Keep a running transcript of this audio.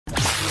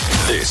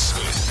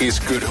This is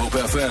Good Hope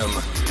FM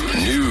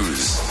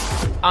News.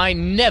 I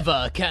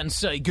never can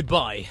say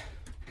goodbye.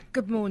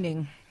 Good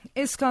morning.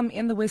 Eskom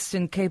in the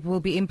Western Cape will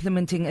be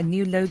implementing a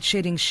new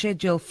load-shedding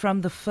schedule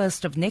from the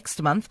 1st of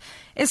next month.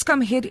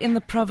 Eskom head in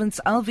the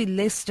province, Alvi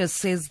Lester,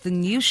 says the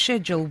new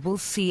schedule will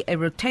see a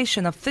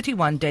rotation of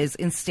 31 days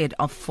instead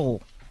of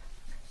 4.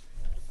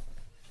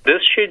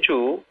 This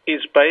schedule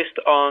is based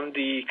on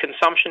the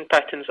consumption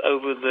patterns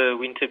over the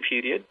winter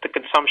period. The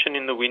consumption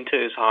in the winter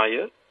is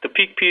higher. The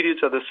peak periods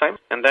are the same,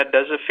 and that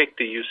does affect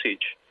the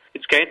usage.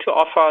 It's going to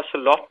offer us a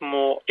lot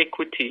more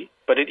equity,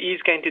 but it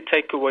is going to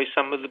take away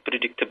some of the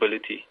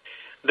predictability.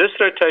 This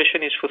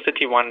rotation is for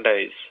 31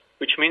 days,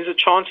 which means the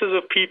chances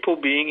of people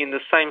being in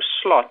the same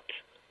slot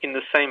in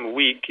the same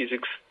week is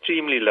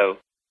extremely low.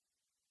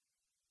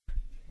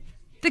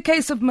 The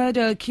case of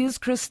murder accused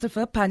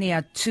Christopher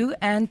Paniatu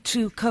and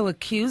 2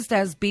 co-accused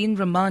has been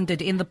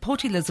remanded in the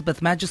Port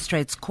Elizabeth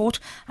Magistrates Court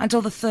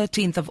until the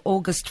 13th of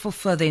August for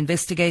further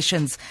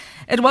investigations.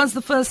 It was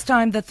the first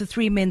time that the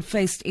 3 men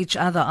faced each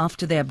other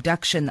after the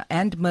abduction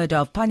and murder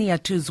of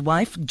Paniatu's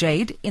wife,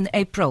 Jade, in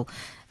April.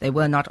 They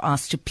were not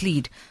asked to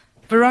plead.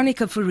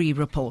 Veronica Fourie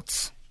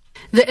reports.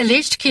 The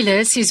alleged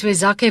killer,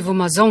 Sizwezake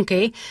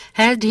Vumazonke,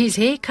 had his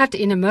hair cut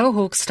in a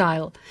mohawk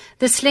style.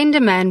 The slender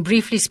man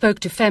briefly spoke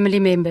to family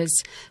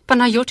members.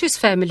 Panayotu's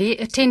family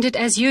attended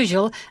as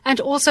usual and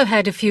also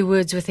had a few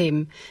words with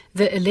him.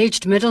 The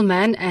alleged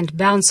middleman and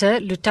bouncer,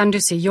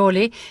 Lutando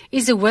Seyole,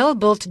 is a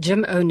well-built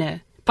gym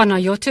owner.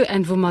 Panayotu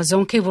and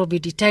Vumazonke will be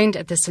detained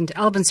at the St.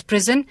 Albans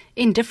prison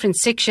in different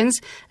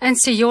sections, and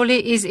Seyole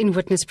is in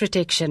witness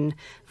protection.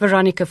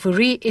 Veronica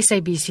Fourie,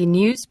 SABC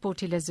News,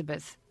 Port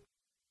Elizabeth.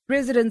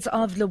 Residents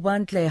of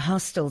Lwandle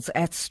hostels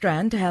at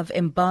Strand have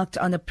embarked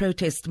on a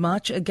protest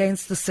march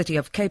against the city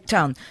of Cape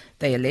Town.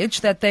 They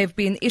allege that they've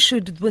been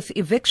issued with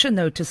eviction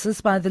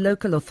notices by the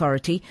local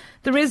authority.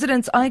 The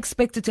residents are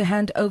expected to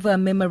hand over a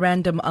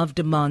memorandum of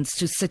demands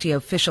to city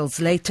officials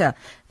later.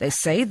 They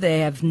say they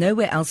have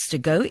nowhere else to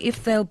go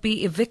if they'll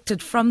be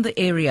evicted from the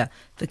area.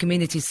 The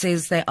community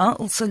says they are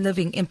also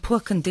living in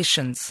poor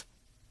conditions.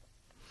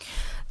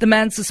 The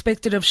man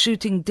suspected of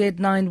shooting dead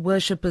 9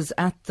 worshippers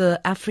at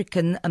the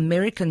African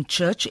American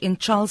Church in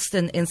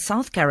Charleston in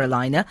South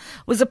Carolina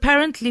was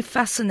apparently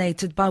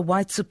fascinated by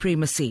white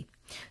supremacy.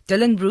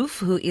 Dylan Roof,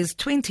 who is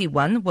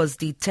 21, was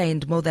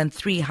detained more than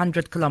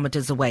 300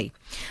 kilometers away.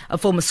 A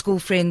former school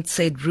friend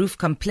said Roof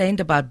complained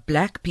about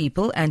black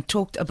people and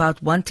talked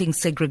about wanting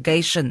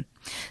segregation.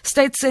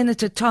 State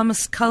Senator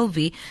Thomas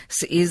Culvey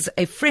is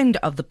a friend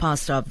of the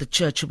pastor of the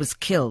church who was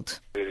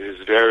killed. It is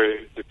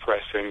very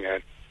depressing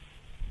and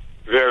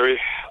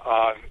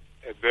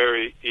a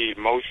very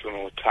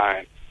emotional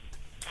time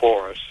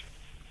for us.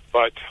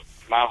 But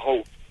my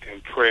hope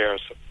and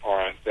prayers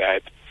are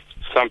that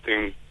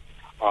something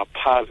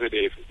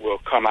positive will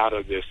come out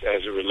of this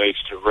as it relates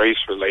to race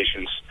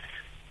relations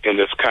in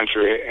this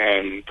country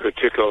and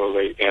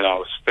particularly in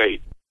our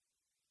state.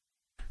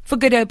 For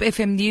Good Hope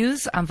FM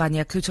News, I'm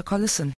Vanya Kluter-Collison.